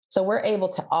So we're able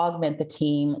to augment the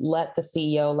team, let the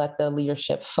CEO, let the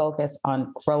leadership focus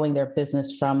on growing their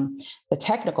business from the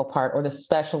technical part or the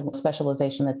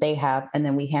specialization that they have, and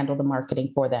then we handle the marketing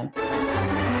for them.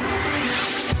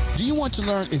 Do you want to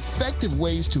learn effective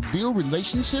ways to build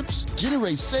relationships,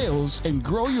 generate sales, and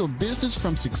grow your business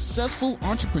from successful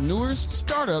entrepreneurs,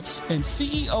 startups, and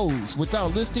CEOs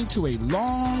without listening to a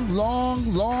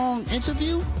long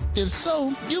interview? If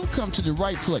so, you've come to the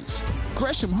right place.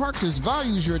 Gresham Harkless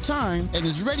values your time and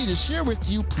is ready to share with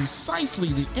you precisely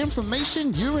the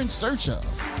information you're in search of.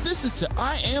 This is the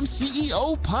I Am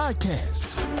CEO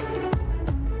podcast.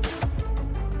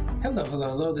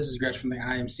 Hello. This is Gresh from the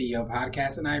I Am CEO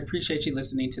podcast, and I appreciate you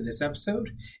listening to this episode.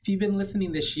 If you've been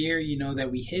listening this year, you know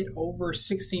that we hit over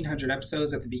 1,600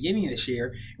 episodes at the beginning of this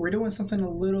year. We're doing something a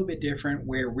little bit different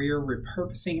where we're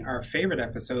repurposing our favorite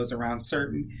episodes around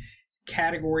certain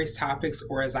categories, topics,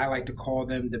 or as I like to call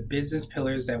them, the business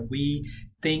pillars that we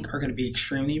think are going to be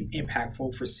extremely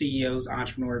impactful for CEOs,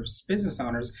 entrepreneurs, business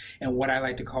owners, and what I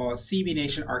like to call CB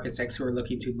Nation architects who are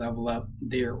looking to level up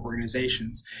their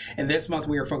organizations. And this month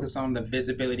we are focused on the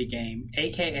visibility game,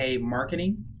 aka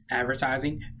marketing,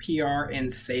 advertising, PR,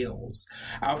 and sales.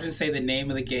 I often say the name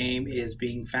of the game is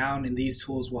being found, and these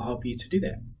tools will help you to do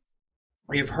that.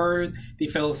 We have heard the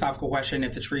philosophical question,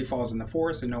 if the tree falls in the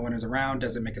forest and no one is around,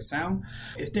 does it make a sound?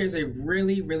 If there's a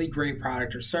really great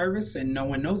product or service and no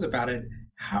one knows about it,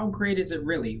 how great is it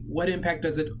really? What impact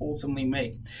does it ultimately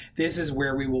make? This is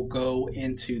where we will go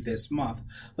into this month,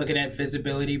 looking at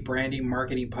visibility, branding,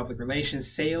 marketing, public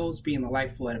relations, sales, being the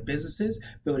lifeblood of businesses,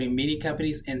 building media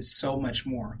companies, and so much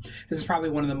more. This is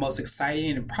probably one of the most exciting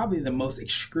and probably the most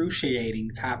excruciating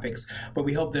topics, but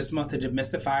we hope this month to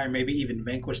demystify or maybe even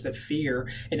vanquish the fear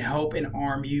and help and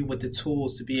arm you with the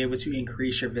tools to be able to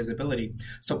increase your visibility.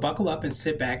 So buckle up and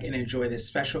sit back and enjoy this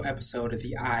special episode of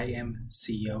the I Am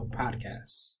CEO podcast.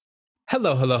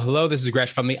 Hello. This is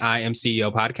Gresh from the I Am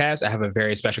CEO podcast. I have a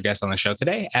very special guest on the show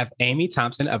today. I have Amy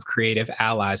Thompson of Creative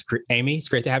Allies. Amy, it's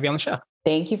great to have you on the show.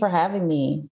 Thank you for having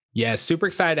me. Yeah, super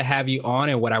excited to have you on.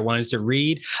 And what I wanted to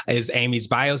read is Amy's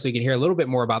bio so you can hear a little bit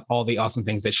more about all the awesome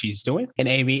things that she's doing. And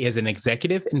Amy is an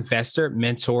executive, investor,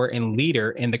 mentor, and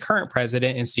leader and the current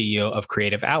president and CEO of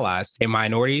Creative Allies, a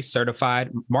minority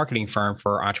certified marketing firm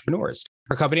for entrepreneurs.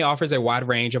 Her company offers a wide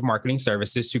range of marketing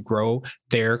services to grow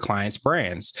their clients'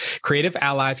 brands. Creative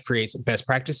Allies creates best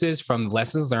practices from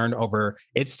lessons learned over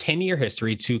its 10-year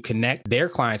history to connect their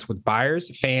clients with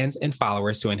buyers, fans, and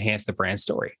followers to enhance the brand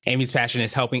story. Amy's passion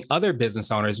is helping other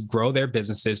business owners grow their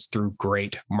businesses through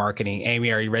great marketing.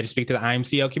 Amy, are you ready to speak to the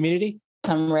IMCO community?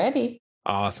 I'm ready.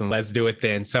 Awesome. Let's do it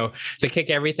then. So to kick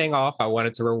everything off, I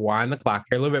wanted to rewind the clock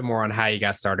here a little bit more on how you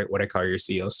got started, what I call your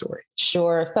CEO story.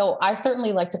 Sure. So I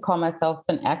certainly like to call myself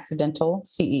an accidental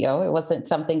CEO. It wasn't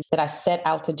something that I set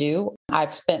out to do.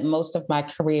 I've spent most of my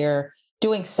career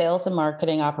doing sales and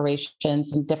marketing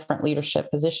operations in different leadership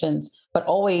positions, but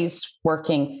always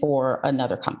working for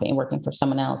another company, working for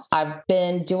someone else. I've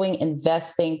been doing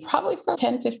investing probably for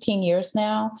 10, 15 years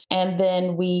now. And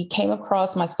then we came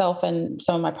across, myself and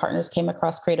some of my partners came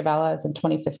across Creative Allies in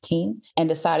 2015 and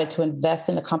decided to invest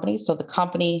in the company. So the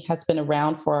company has been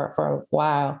around for a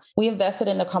while. We invested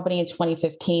in the company in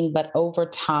 2015, but over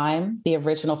time, the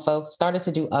original folks started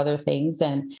to do other things,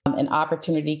 and an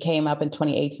opportunity came up in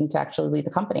 2018 to actually lead the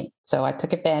company. So I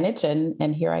took advantage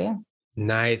and here I am.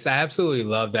 Nice. I absolutely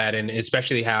love that. And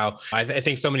especially how I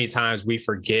think so many times we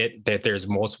forget that there's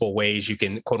multiple ways you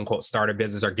can quote unquote start a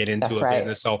business or get into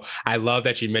business. So I love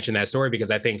that you mentioned that story because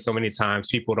I think so many times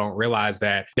people don't realize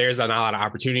that there's a lot of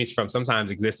opportunities from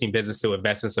sometimes existing business to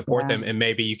invest and support them. And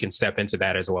maybe you can step into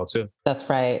that as well too. That's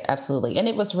right. Absolutely. And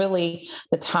it was really,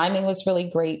 the timing was really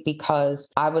great because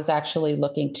I was actually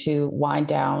looking to wind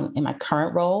down in my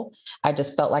current role. I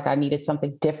just felt like I needed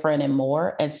something different and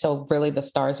more. And so really the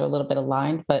stars are a little bit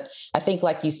aligned. But I think,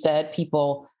 like you said,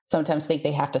 people sometimes think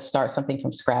they have to start something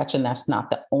from scratch, and that's not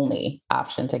the only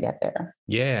option to get there.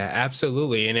 Yeah,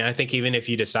 absolutely. And I think even if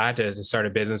you decide to start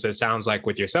a business, it sounds like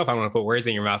with yourself, I don't want to put words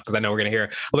in your mouth because I know we're going to hear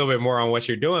a little bit more on what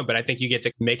you're doing, but I think you get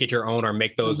to make it your own or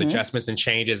make those adjustments and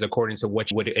changes according to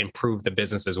what would improve the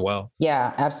business as well.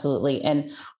 Yeah, absolutely.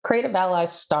 And Creative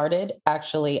Allies started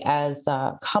actually as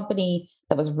a company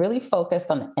that was really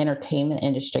focused on the entertainment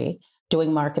industry,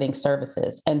 doing marketing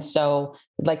services. And so,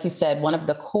 like you said, one of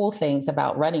the cool things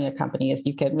about running a company is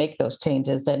you can make those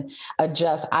changes and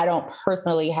adjust. I don't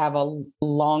personally have a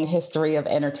long history of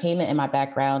entertainment in my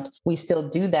background. We still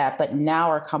do that, but now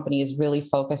our company is really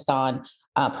focused on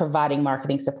providing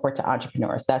marketing support to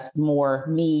entrepreneurs. That's more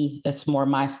me. It's more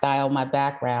my style, my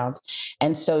background.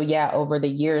 And so, yeah, over the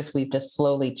years, we've just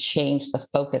slowly changed the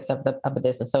focus of the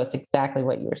business. So it's exactly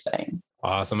what you were saying.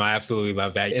 Awesome. I absolutely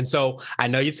love that. And so I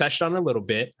know you touched on it a little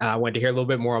bit. I wanted to hear a little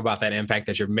bit more about that impact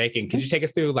that you're making. Could you take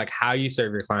us through like how you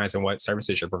serve your clients and what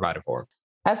services you're providing for?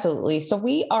 Absolutely. So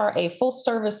we are a full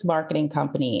service marketing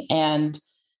company and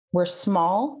we're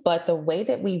small, but the way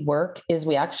that we work is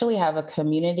we actually have a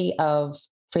community of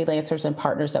freelancers and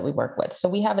partners that we work with. So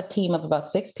we have a team of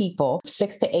about 6 people,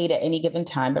 6 to 8 at any given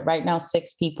time, but right now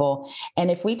 6 people.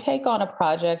 And if we take on a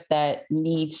project that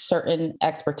needs certain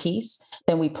expertise,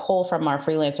 then we pull from our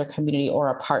freelancer community or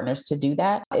our partners to do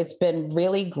that. It's been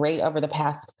really great over the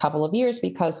past couple of years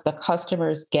because the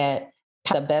customers get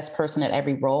the best person at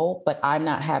every role, but I'm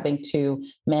not having to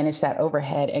manage that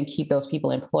overhead and keep those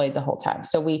people employed the whole time.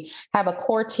 So we have a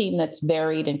core team that's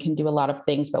varied and can do a lot of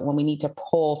things, but when we need to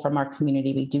pull from our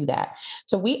community, we do that.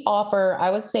 So we offer,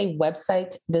 I would say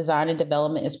website design and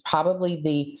development is probably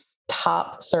the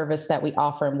top service that we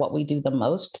offer and what we do the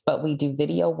most, but we do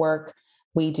video work,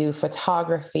 we do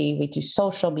photography, we do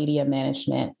social media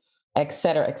management, et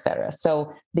cetera, et cetera.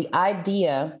 So the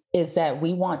idea is that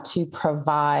we want to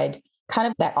provide kind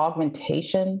of that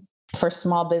augmentation for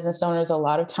small business owners. A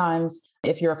lot of times,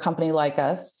 if you're a company like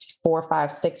us, 4, 5,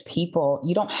 6 people,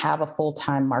 you don't have a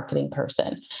full-time marketing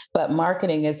person. But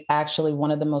marketing is actually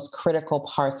one of the most critical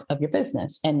parts of your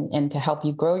business and to help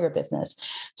you grow your business.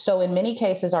 So in many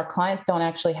cases, our clients don't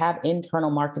actually have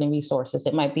internal marketing resources.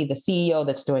 It might be the CEO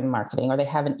that's doing marketing, or they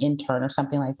have an intern or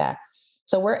something like that.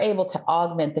 So we're able to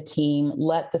augment the team,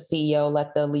 let the CEO,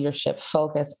 let the leadership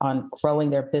focus on growing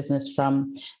their business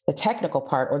from the technical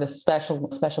part or the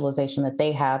specialization that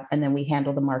they have, and then we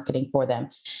handle the marketing for them.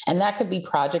 And that could be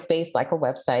project-based, like a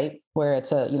website, where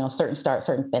it's a certain start,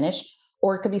 certain finish,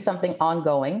 or it could be something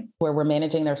ongoing, where we're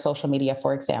managing their social media,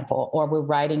 for example, or we're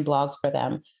writing blogs for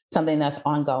them, something that's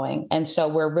ongoing. And so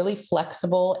we're really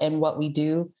flexible in what we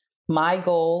do. My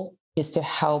goal is to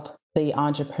help the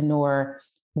entrepreneur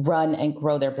run and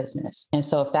grow their business. And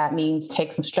so if that means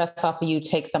take some stress off of you,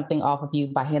 take something off of you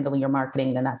by handling your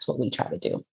marketing, then that's what we try to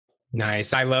do.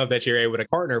 Nice. I love that you're able to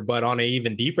partner, but on an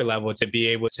even deeper level to be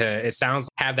able to, it sounds,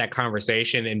 have that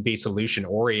conversation and be solution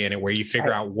oriented where you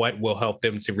figure out what will help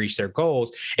them to reach their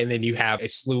goals. And then you have a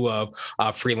slew of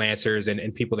freelancers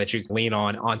and people that you can lean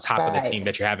on top of the team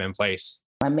that you have in place.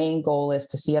 My main goal is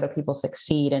to see other people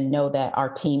succeed and know that our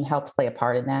team helped play a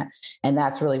part in that. And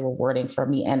that's really rewarding for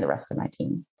me and the rest of my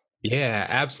team. Yeah,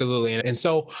 absolutely. And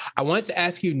so I wanted to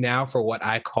ask you now for what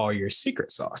I call your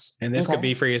secret sauce. And this could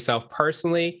be for yourself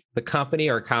personally, the company,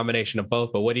 or a combination of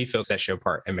both. But what do you feel sets you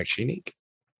apart and makes you unique?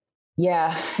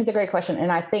 Yeah, it's a great question.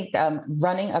 And I think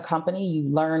running a company, you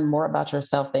learn more about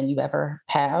yourself than you ever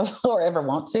have or ever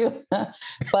want to.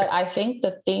 But I think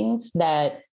the things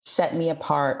that set me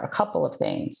apart, a couple of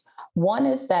things. One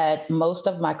is that most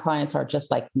of my clients are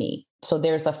just like me. So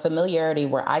there's a familiarity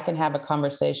where I can have a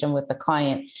conversation with the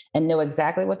client and know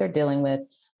exactly what they're dealing with.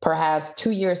 Perhaps 2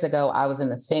 years ago, I was in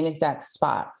the same exact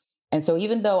spot. And so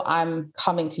even though I'm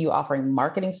coming to you offering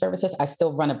marketing services, I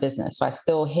still run a business. So I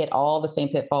still hit all the same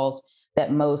pitfalls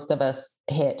that most of us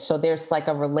hit. So there's like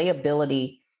a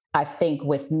relatability, I think,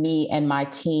 with me and my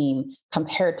team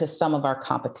compared to some of our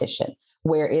competition,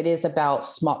 where it is about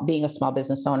being a small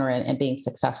business owner and being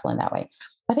successful in that way.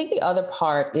 I think the other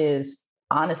part is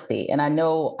honesty. And I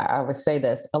know I would say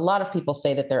this, a lot of people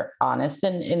say that they're honest,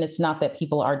 and it's not that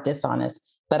people are dishonest,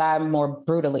 but I'm more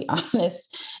brutally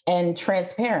honest and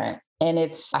transparent. And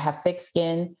I have thick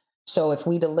skin. So if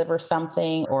we deliver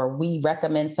something or we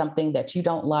recommend something that you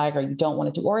don't like or you don't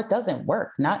want to do, or it doesn't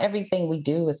work, not everything we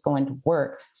do is going to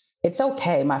work. It's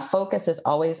okay. My focus is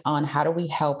always on how do we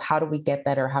help? How do we get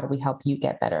better? How do we help you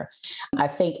get better? I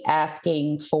think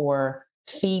asking for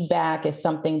feedback is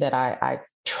something that I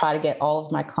try to get all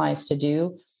of my clients to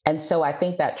do. And so I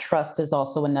think that trust is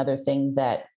also another thing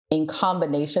that, in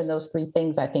combination, those 3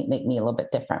 things, I think make me a little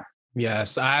bit different.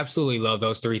 Yes, I absolutely love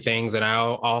those 3 things. And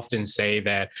I'll often say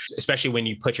that, especially when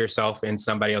you put yourself in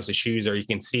somebody else's shoes, or you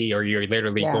can see, or you're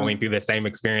literally going through the same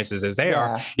experiences as they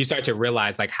are, you start to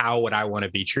realize, like, how would I want to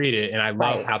be treated? And I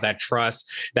love how that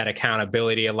trust, that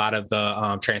accountability, a lot of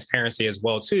the transparency as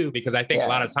well, too, because I think a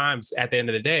lot of times at the end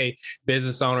of the day,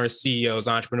 business owners, CEOs,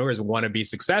 entrepreneurs want to be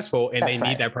successful, and they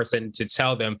need that person to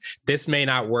tell them, this may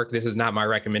not work. This is not my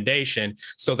recommendation,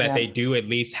 so that they do at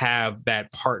least have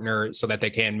that partner so that they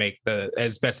can make the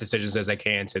as best decisions as they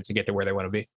can to get to where they want to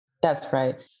be. That's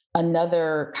right.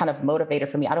 Another kind of motivator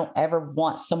for me, I don't ever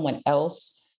want someone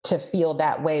else to feel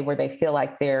that way, where they feel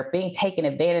like they're being taken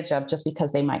advantage of just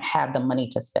because they might have the money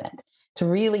to spend. It's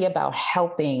really about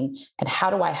helping and how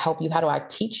do I help you? How do I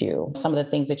teach you some of the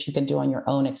things that you can do on your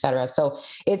own, et cetera. So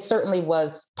it certainly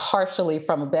was partially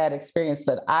from a bad experience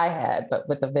that I had, but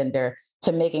with a vendor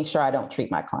to making sure I don't treat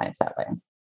my clients that way.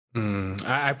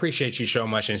 I appreciate you so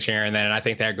much in sharing that. And I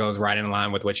think that goes right in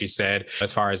line with what you said as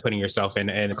far as putting yourself in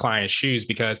a client's shoes,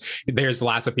 because there's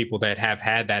lots of people that have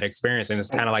had that experience. And it's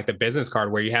kind of like the business card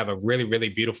where you have a really, really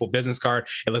beautiful business card.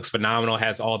 It looks phenomenal,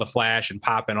 has all the flash and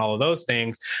pop and all of those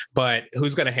things. But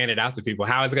who's going to hand it out to people?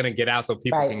 How is it going to get out so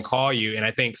people can call you? And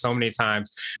I think so many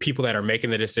times people that are making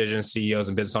the decisions, CEOs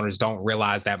and business owners, don't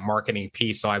realize that marketing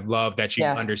piece. So I love that you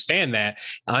understand that,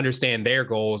 understand their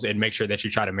goals, and make sure that you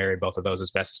try to marry both of those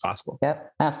as best as possible.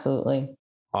 Yep, absolutely.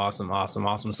 Awesome.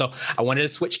 So I wanted to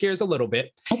switch gears a little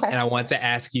bit, and I want to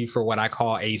ask you for what I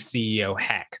call a CEO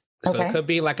hack. So it could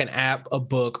be like an app, a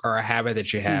book, or a habit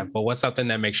that you have, but what's something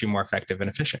that makes you more effective and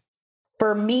efficient?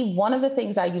 For me, one of the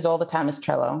things I use all the time is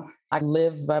Trello. I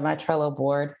live by my Trello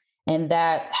board, and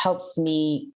that helps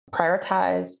me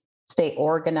prioritize, stay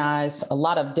organized, a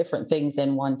lot of different things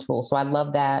in one tool. So I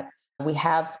love that. We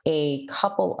have a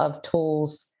couple of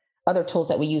tools, other tools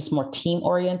that we use more team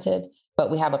oriented, but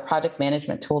we have a project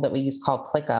management tool that we use called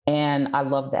ClickUp. And I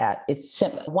love that. It's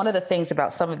simple. One of the things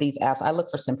about some of these apps, I look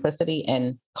for simplicity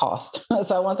and cost.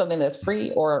 So I want something that's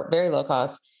free or very low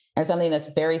cost and something that's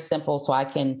very simple so I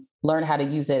can learn how to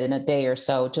use it in a day or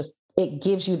so. Just it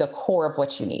gives you the core of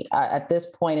what you need. At this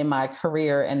point in my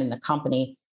career and in the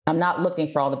company, I'm not looking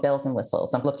for all the bells and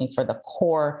whistles. I'm looking for the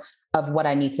core of what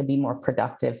I need to be more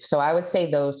productive. So I would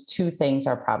say those two things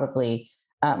are probably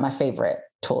my favorite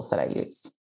tools that I use.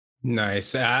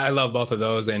 Nice. I love both of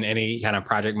those, and any kind of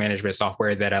project management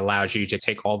software that allows you to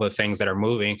take all the things that are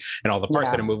moving and all the parts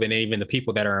that are moving, and even the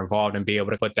people that are involved, and be able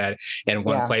to put that in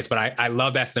one place. But I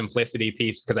love that simplicity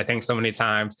piece, because I think so many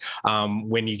times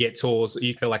when you get tools,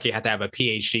 you feel like you have to have a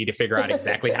PhD to figure out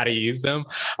exactly how to use them.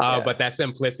 But that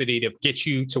simplicity to get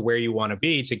you to where you want to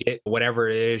be, to get whatever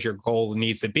it is your goal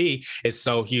needs to be, is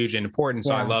so huge and important.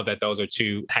 So I love that those are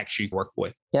two hacks you work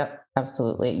with. Yep,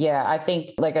 absolutely. Yeah, I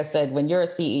think, like I said, when you're a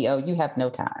CEO, you have no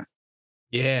time.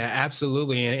 Yeah,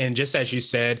 absolutely. And just as you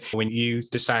said, when you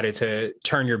decided to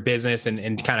turn your business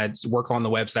and kind of work on the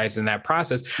websites and that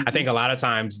process, I think a lot of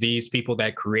times these people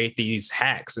that create these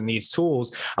hacks and these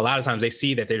tools, a lot of times they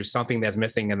see that there's something that's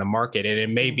missing in the market, and it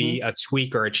may be a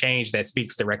tweak or a change that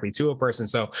speaks directly to a person.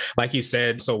 So like you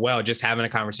said so well, just having a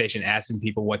conversation, asking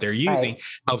people what they're using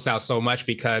helps out so much,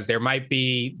 because there might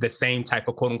be the same type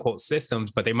of quote unquote systems,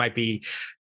 but they might be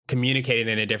communicated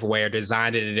in a different way or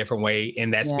designed in a different way,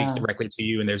 and that speaks directly to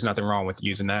you. And there's nothing wrong with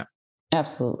using that.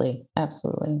 Absolutely.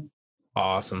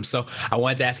 Awesome. So I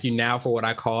wanted to ask you now for what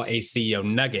I call a CEO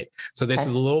nugget. So this is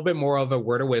a little bit more of a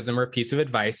word of wisdom or a piece of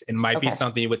advice. It might be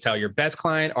something you would tell your best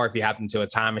client, or if you happen to a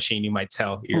time machine, you might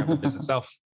tell your business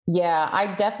self. Yeah,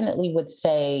 I definitely would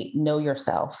say know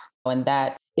yourself. And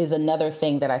that is another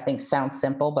thing that I think sounds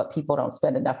simple, but people don't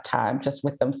spend enough time just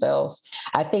with themselves.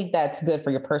 I think that's good for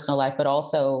your personal life, but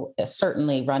also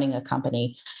certainly running a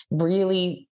company.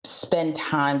 Really spend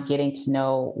time getting to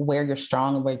know where you're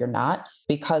strong and where you're not.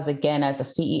 Because again, as a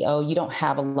CEO, you don't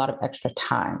have a lot of extra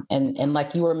time. And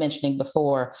like you were mentioning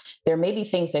before, there may be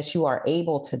things that you are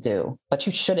able to do, but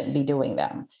you shouldn't be doing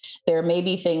them. There may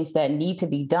be things that need to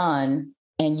be done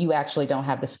and you actually don't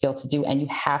have the skill to do. And you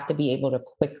have to be able to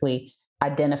quickly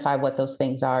identify what those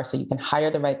things are so you can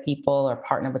hire the right people or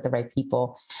partner with the right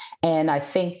people. And I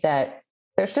think that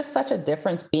there's just such a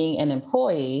difference being an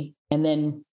employee and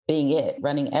then being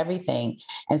running everything.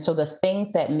 And so the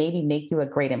things that maybe make you a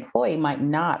great employee might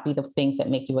not be the things that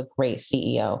make you a great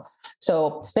CEO.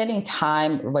 So spending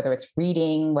time, whether it's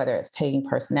reading, whether it's taking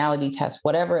personality tests,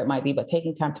 whatever it might be, but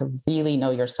taking time to really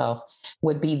know yourself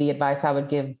would be the advice I would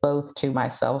give both to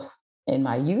myself in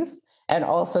my youth and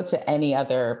also to any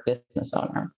other business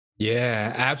owner.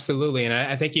 Yeah, absolutely. And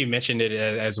I think you mentioned it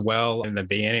as well in the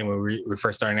beginning when we were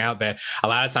first starting out, that a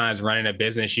lot of times running a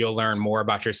business, you'll learn more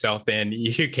about yourself than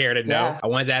you care to know. I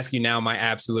wanted to ask you now my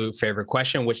absolute favorite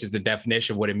question, which is the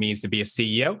definition of what it means to be a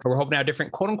CEO. We're hoping to have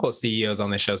different quote unquote CEOs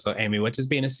on this show. So Amy, what does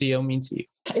being a CEO mean to you?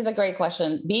 It's a great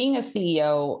question. Being a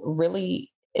CEO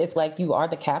really, it's like you are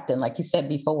the captain, like you said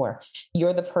before.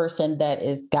 You're the person that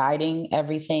is guiding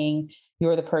everything.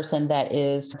 You're the person that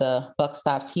is the buck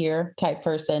stops here type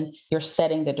person. You're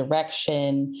setting the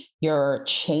direction. You're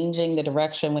changing the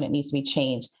direction when it needs to be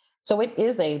changed. So it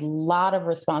is a lot of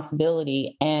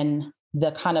responsibility, and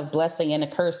the kind of blessing and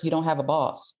a curse, you don't have a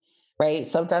boss, right?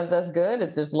 Sometimes that's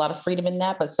good. There's a lot of freedom in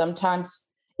that, but sometimes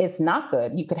it's not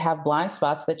good. You could have blind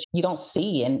spots that you don't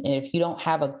see. And if you don't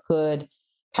have a good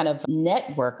kind of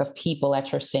network of people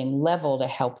at your same level to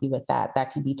help you with that,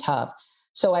 that can be tough.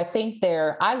 So I think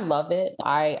I love it.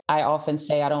 I often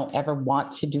say I don't ever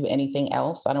want to do anything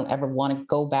else. I don't ever want to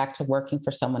go back to working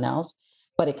for someone else,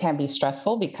 but it can be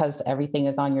stressful because everything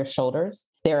is on your shoulders.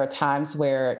 There are times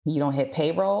where you don't hit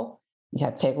payroll. You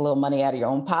have to take a little money out of your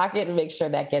own pocket and make sure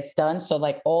that gets done. So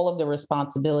like all of the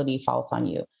responsibility falls on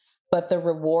you. But the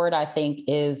reward, I think,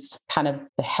 is kind of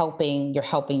you're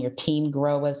helping your team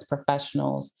grow as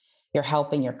professionals. You're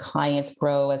helping your clients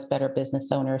grow as better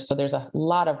business owners. So there's a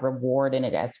lot of reward in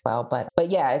it as well. But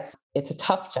yeah, it's a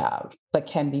tough job, but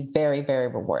can be very, very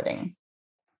rewarding.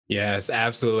 Yes,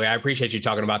 absolutely. I appreciate you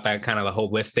talking about that kind of the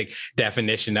holistic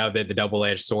definition of it, the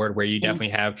double-edged sword, where you definitely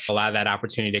have a lot of that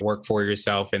opportunity to work for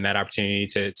yourself and that opportunity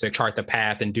to chart the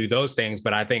path and do those things.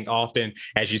 But I think often,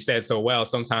 as you said so well,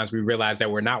 sometimes we realize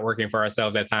that we're not working for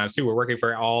ourselves at times too. We're working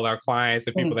for all our clients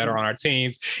and people that are on our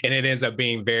teams. And it ends up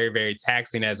being very, very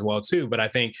taxing as well too. But I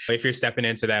think if you're stepping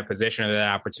into that position or that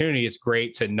opportunity, it's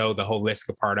great to know the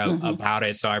holistic part about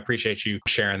it. So I appreciate you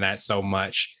sharing that so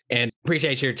much. And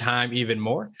appreciate your time even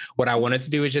more. What I wanted to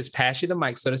do is just pass you the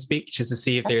mic, so to speak, just to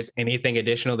see if there's anything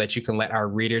additional that you can let our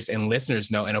readers and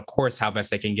listeners know. And of course, how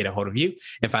best they can get a hold of you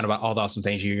and find out all the awesome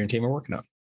things you and your team are working on.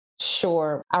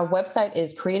 Sure. Our website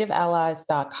is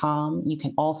creativeallies.com. You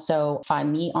can also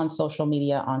find me on social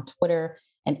media on Twitter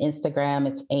and Instagram.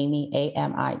 It's Amy,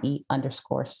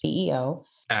 AMIE_CEO.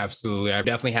 Absolutely. I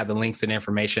definitely have the links and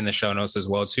information in the show notes as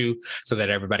well, too, so that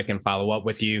everybody can follow up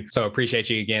with you. So appreciate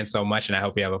you again so much. And I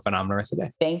hope you have a phenomenal rest of the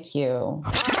day. Thank you.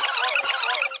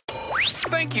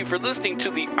 Thank you for listening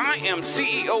to the I Am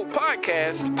CEO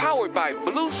podcast powered by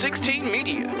Blue 16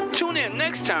 Media. Tune in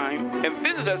next time and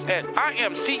visit us at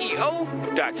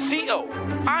IAM1804.co.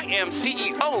 I Am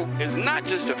CEO is not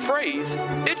just a phrase,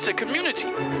 it's a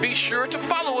community. Be sure to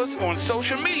follow us on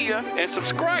social media and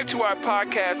subscribe to our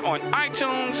podcast on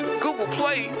iTunes, Google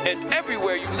Play, and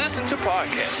everywhere you listen to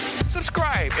podcasts.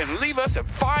 Subscribe and leave us a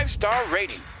 5-star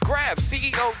rating. Grab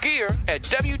CEO gear at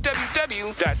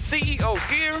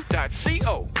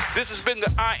www.ceogear.co. This has been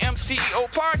the I Am CEO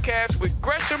podcast with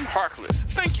Gresham Harkless.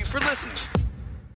 Thank you for listening.